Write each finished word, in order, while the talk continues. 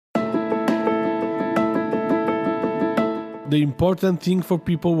The important thing for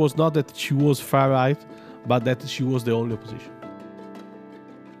people was not that she was far-right, but that she was the only opposition.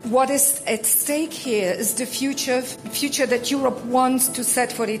 What is at stake here is the future that Europe wants to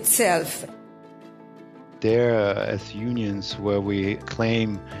set for itself. There, as unions where we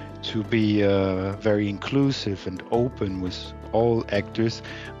claim to be very inclusive and open with all actors,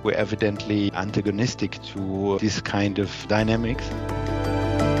 we're evidently antagonistic to this kind of dynamics.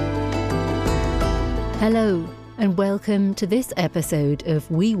 Hello, and welcome to this episode of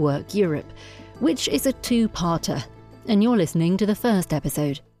We Work Europe, which is a two-parter, and you're listening to the first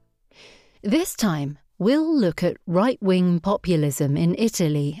episode. This time, we'll look at right-wing populism in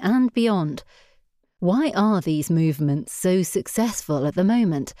Italy and beyond. Why are these movements so successful at the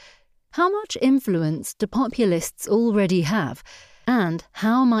moment? How much influence do populists already have? And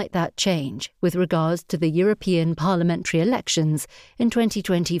how might that change with regards to the European parliamentary elections in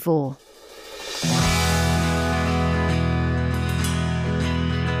 2024?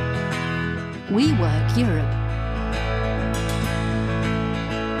 We Work Europe,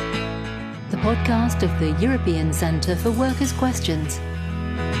 the podcast of the European Centre for Workers' Questions.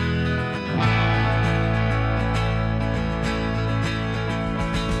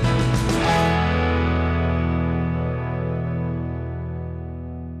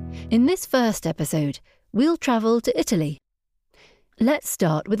 In this first episode, we'll travel to Italy. Let's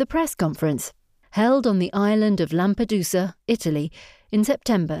start with a press conference held on the island of Lampedusa, Italy, in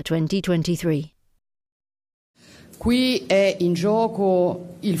September 2023. Qui è in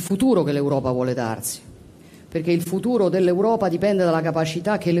gioco il futuro che l'Europa vuole darsi, perché il futuro dell'Europa dipende dalla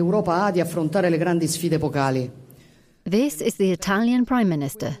capacità che l'Europa ha di affrontare le grandi sfide epocali. This is the Italian Prime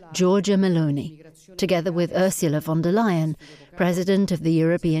Minister, Giorgia Meloni, together with Ursula von der Leyen, President of the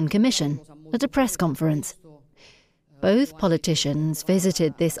European Commission, at a press conference. Both politicians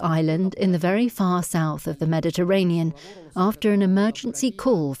visited this island in the very far south of the Mediterranean after an emergency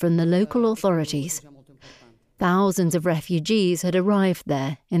call from the local authorities. Thousands of refugees had arrived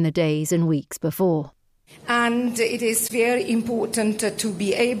there in the days and weeks before. And it is very important to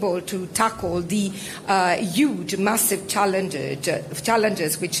be able to tackle the huge, massive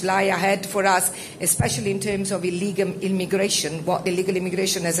challenges which lie ahead for us, especially in terms of illegal immigration, what illegal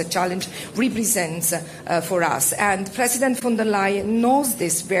immigration as a challenge represents for us. And President von der Leyen knows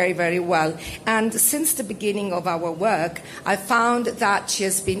this very, very well. And since the beginning of our work, I found that she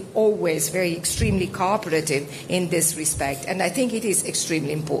has been always very extremely cooperative in this respect. And I think it is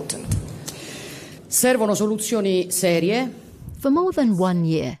extremely important. Servono soluzioni serie. For more than 1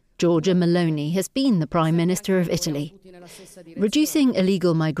 year, Giorgia Meloni has been the Prime Minister of Italy. Reducing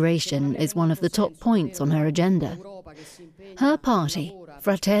illegal migration is one of the top points on her agenda. Her party,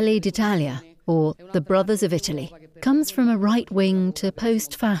 Fratelli d'Italia, or the Brothers of Italy, comes from a right-wing to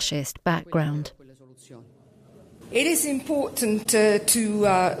post-fascist background. It is important to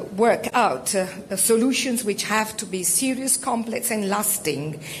work out solutions which have to be serious, complex and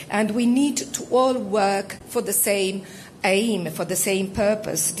lasting. And we need to all work for the same aim, for the same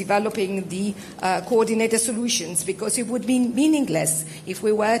purpose, developing the coordinated solutions, because it would be meaningless if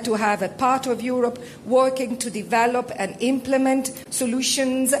we were to have a part of Europe working to develop and implement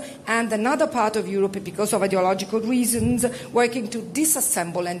solutions and another part of Europe, because of ideological reasons, working to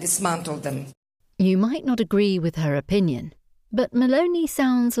disassemble and dismantle them. You might not agree with her opinion, but Meloni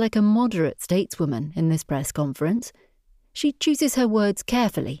sounds like a moderate stateswoman in this press conference. She chooses her words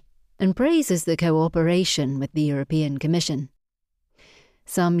carefully and praises the cooperation with the European Commission.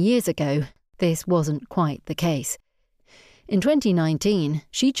 Some years ago, this wasn't quite the case. In 2019,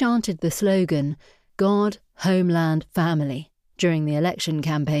 she chanted the slogan, God, Homeland, Family, during the election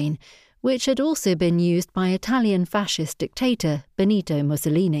campaign, which had also been used by Italian fascist dictator Benito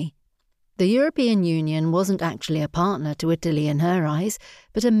Mussolini. The European Union wasn't actually a partner to Italy in her eyes,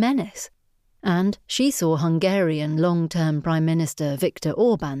 but a menace. And she saw Hungarian long-term Prime Minister Viktor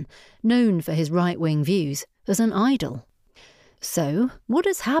Orban, known for his right-wing views, as an idol. So, what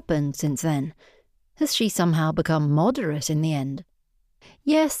has happened since then? Has she somehow become moderate in the end?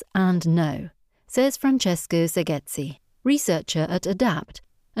 Yes and no, says Francesco Seghezzi, researcher at ADAPT,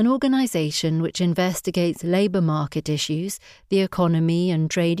 an organisation which investigates labour market issues, the economy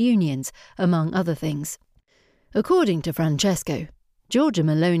and trade unions, among other things. According to Francesco, Giorgia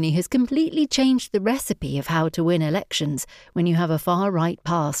Meloni has completely changed the recipe of how to win elections when you have a far-right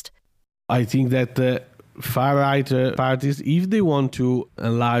past. I think that far-right parties, if they want to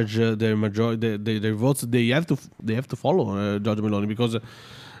enlarge their majority, their votes, they have to follow Giorgia Meloni, because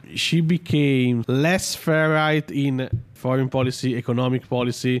she became less far-right in foreign policy, economic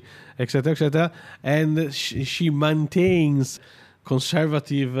policy, etc., and she maintains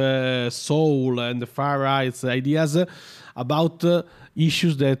conservative soul and the far right ideas about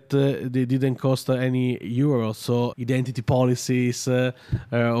issues that they didn't cost any euro. So identity policies,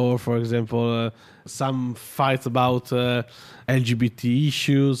 or for example, some fights about LGBT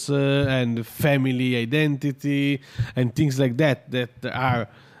issues and family identity and things like that are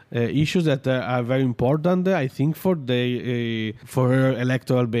issues that are very important, I think, for her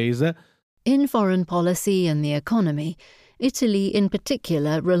electoral base. In foreign policy and the economy, Italy in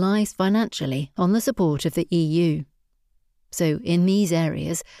particular relies financially on the support of the EU. So in these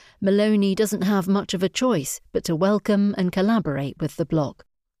areas, Meloni doesn't have much of a choice but to welcome and collaborate with the bloc.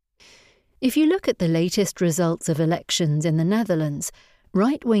 If you look at the latest results of elections in the Netherlands,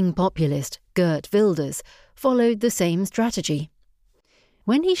 right-wing populist Geert Wilders followed the same strategy.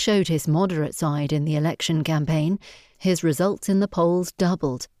 When he showed his moderate side in the election campaign, his results in the polls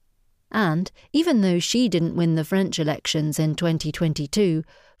doubled. And even though she didn't win the French elections in 2022,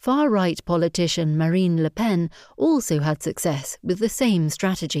 far-right politician Marine Le Pen also had success with the same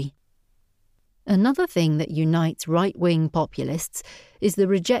strategy. Another thing that unites right-wing populists is the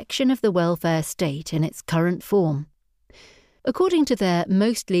rejection of the welfare state in its current form. According to their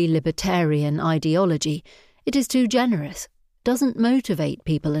mostly libertarian ideology, it is too generous, doesn't motivate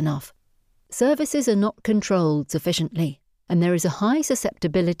people enough. Services are not controlled sufficiently, and there is a high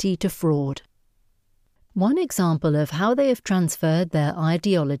susceptibility to fraud. One example of how they have transferred their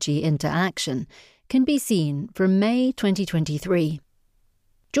ideology into action can be seen from May 2023.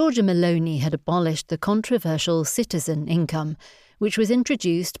 Giorgia Meloni had abolished the controversial citizen income, which was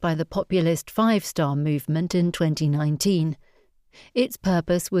introduced by the populist Five Star movement in 2019. Its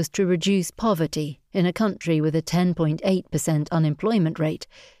purpose was to reduce poverty in a country with a 10.8% unemployment rate,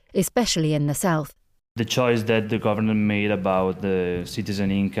 especially in the south. The choice that the government made about the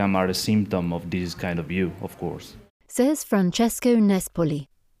citizen income are a symptom of this kind of view, of course. Says Francesco Nespoli.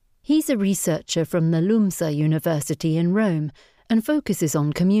 He's a researcher from the LUMSA University in Rome and focuses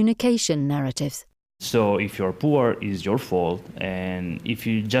on communication narratives. So if you're poor, it's your fault, and if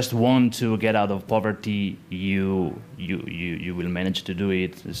you just want to get out of poverty, you will manage to do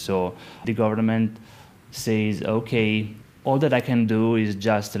it. So the government says, okay, all that I can do is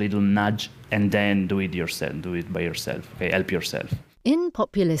just a little nudge, and then do it yourself, do it by yourself, okay, help yourself. In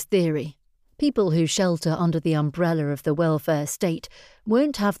populist theory, people who shelter under the umbrella of the welfare state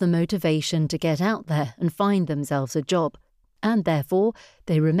won't have the motivation to get out there and find themselves a job, and therefore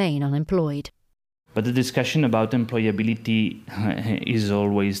they remain unemployed. But the discussion about employability is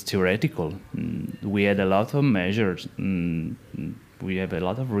always theoretical. We had a lot of measures, we have a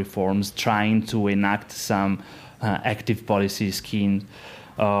lot of reforms trying to enact some active policy schemes.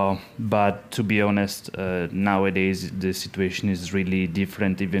 But to be honest, nowadays the situation is really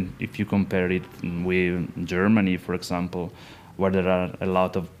different, even if you compare it with Germany, for example, where there are a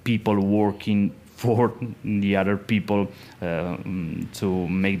lot of people working for the other people to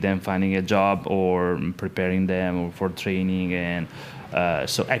make them finding a job or preparing them for training. And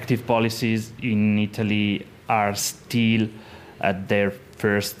so active policies in Italy are still at their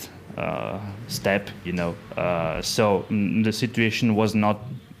first step, so the situation was not,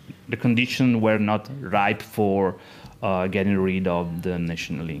 the conditions were not ripe for getting rid of the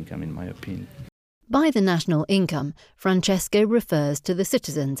national income, in my opinion. By the national income, Francesco refers to the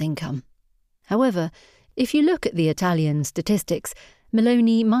citizens' income. However, if you look at the Italian statistics,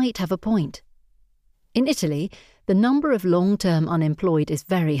 Meloni might have a point. In Italy, the number of long-term unemployed is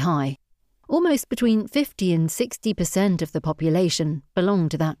very high. Almost between 50 and 60% of the population belong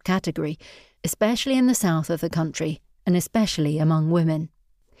to that category, especially in the south of the country, and especially among women.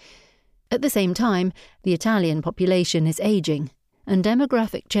 At the same time, the Italian population is ageing, and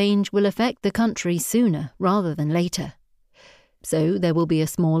demographic change will affect the country sooner rather than later. So there will be a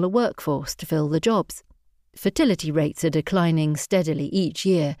smaller workforce to fill the jobs. Fertility rates are declining steadily each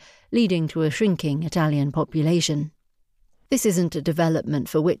year, leading to a shrinking Italian population. This isn't a development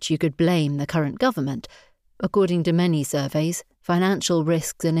for which you could blame the current government. According to many surveys, financial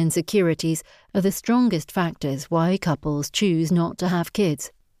risks and insecurities are the strongest factors why couples choose not to have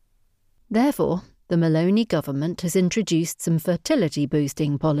kids. Therefore, the Meloni government has introduced some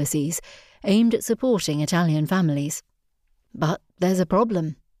fertility-boosting policies aimed at supporting Italian families. But there's a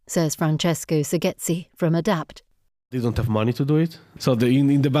problem, says Francesco Segezzi from ADAPT. They don't have money to do it. So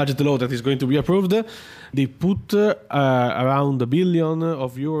in the budget law that is going to be approved, they put around €1 billion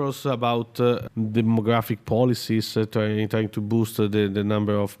about demographic policies, trying to boost the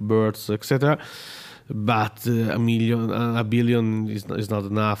number of births, etc. But $1 billion is not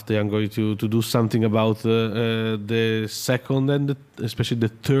enough. They are going to do something about the second and especially the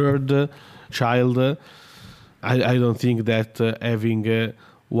third child. I don't think that having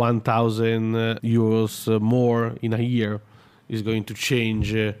 1,000 euros more in a year is going to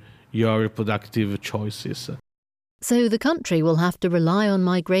change your reproductive choices. So the country will have to rely on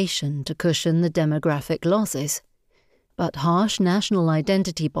migration to cushion the demographic losses. But harsh national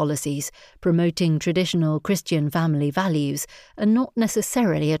identity policies promoting traditional Christian family values are not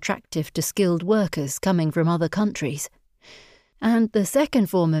necessarily attractive to skilled workers coming from other countries. And the second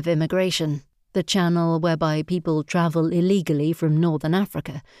form of immigration, the channel whereby people travel illegally from northern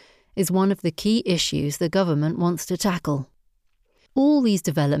Africa, is one of the key issues the government wants to tackle. All these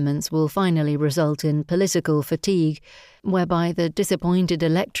developments will finally result in political fatigue, whereby the disappointed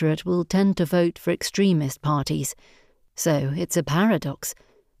electorate will tend to vote for extremist parties. So it's a paradox.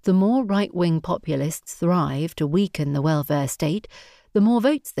 The more right-wing populists thrive to weaken the welfare state, the more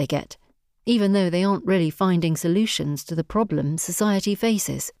votes they get, even though they aren't really finding solutions to the problems society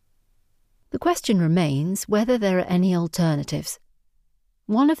faces. The question remains whether there are any alternatives.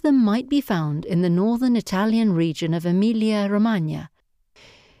 One of them might be found in the northern Italian region of Emilia-Romagna.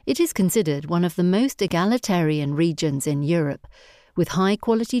 It is considered one of the most egalitarian regions in Europe, with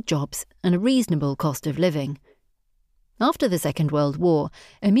high-quality jobs and a reasonable cost of living. After the Second World War,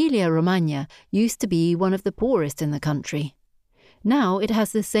 Emilia-Romagna used to be one of the poorest in the country. Now it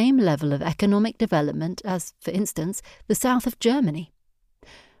has the same level of economic development as, for instance, the south of Germany.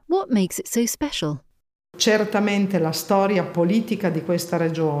 What makes it so special? Certamente la storia politica di questa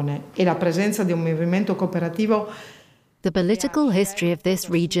regione e la presenza di un movimento cooperativo. The political history of this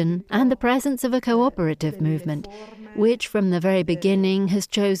region and the presence of a cooperative movement, which from the very beginning has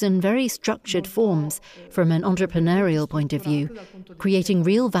chosen very structured forms from an entrepreneurial point of view, creating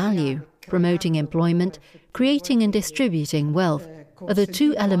real value, promoting employment, creating and distributing wealth, are the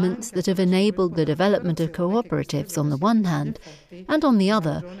two elements that have enabled the development of cooperatives on the one hand, and on the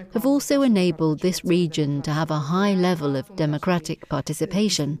other have also enabled this region to have a high level of democratic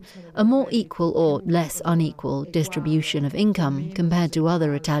participation, a more equal or less unequal distribution of income compared to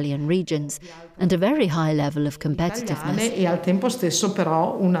other Italian regions, and a very high level of competitiveness. E al tempo stesso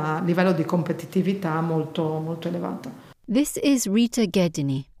però un livello di competitività molto elevata. This is Rita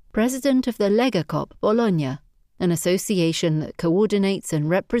Ghedini, president of the Lega Coop Bologna, an association that coordinates and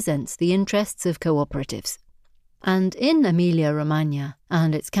represents the interests of cooperatives. And in Emilia-Romagna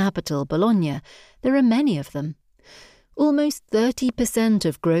and its capital, Bologna, there are many of them. Almost 30%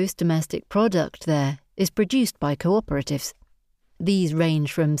 of gross domestic product there is produced by cooperatives. These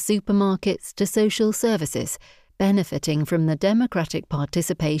range from supermarkets to social services, benefiting from the democratic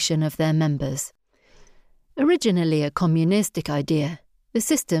participation of their members. Originally a communistic idea, the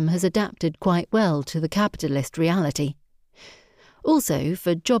system has adapted quite well to the capitalist reality. Also,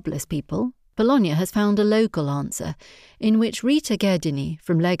 for jobless people, Bologna has found a local answer, in which Rita Ghedini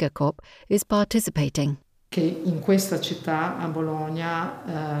from Lega Coop is participating. In questa città, a Bologna,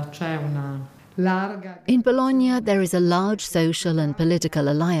 c'è una larga... In Bologna, there is a large social and political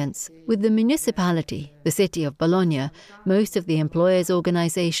alliance with the municipality, the city of Bologna, most of the employers'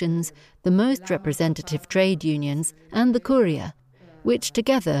 organizations, the most representative trade unions, and the Curia, which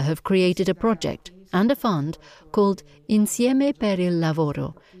together have created a project and a fund called Insieme per il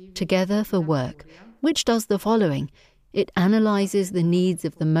Lavoro, Together for Work, which does the following. It analyzes the needs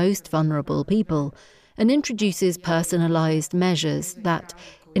of the most vulnerable people and introduces personalized measures that,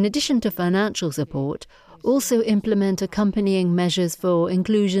 in addition to financial support, also implement accompanying measures for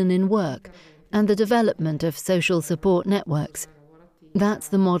inclusion in work and the development of social support networks. That's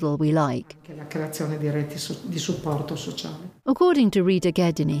the model we like. According to Rita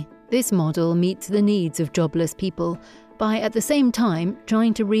Ghedini, this model meets the needs of jobless people by at the same time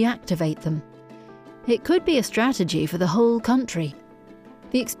trying to reactivate them. It could be a strategy for the whole country.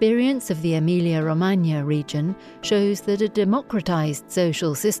 The experience of the Emilia-Romagna region shows that a democratized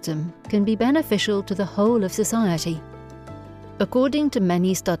social system can be beneficial to the whole of society. According to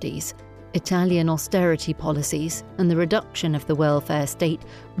many studies, Italian austerity policies and the reduction of the welfare state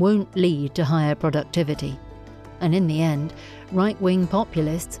won't lead to higher productivity. And in the end, right-wing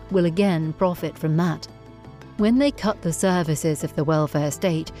populists will again profit from that. When they cut the services of the welfare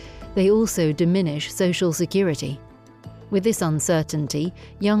state, they also diminish social security. With this uncertainty,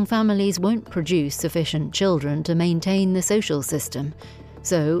 young families won't produce sufficient children to maintain the social system,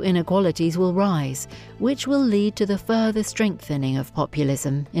 so inequalities will rise, which will lead to the further strengthening of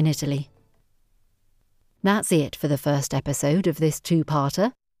populism in Italy. That's it for the first episode of this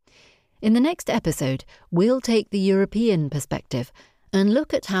two-parter. In the next episode, we'll take the European perspective and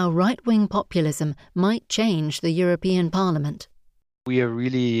look at how right-wing populism might change the European Parliament. We are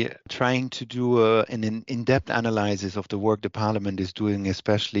really trying to do an in-depth analysis of the work the Parliament is doing,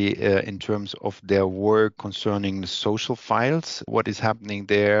 especially in terms of their work concerning the social files, what is happening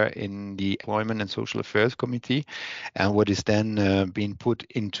there in the Employment and Social Affairs Committee, and what is then being put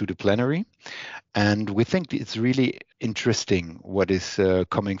into the plenary. And we think it's really interesting what is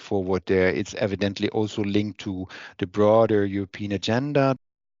coming forward there. It's evidently also linked to the broader European agenda.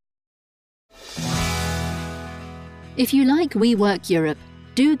 If you like We Work Europe,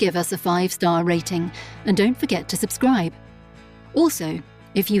 do give us a 5-star rating and don't forget to subscribe. Also,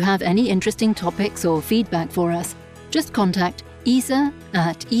 if you have any interesting topics or feedback for us, just contact ESA@esa.org.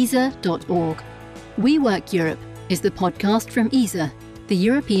 We Work Europe is the podcast from ESA, the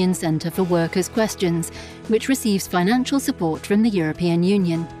European Centre for Workers' Questions, which receives financial support from the European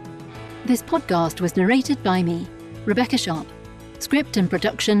Union. This podcast was narrated by me, Rebecca Sharp. Script and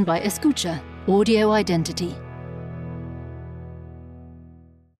production by Escucha, Audio Identity.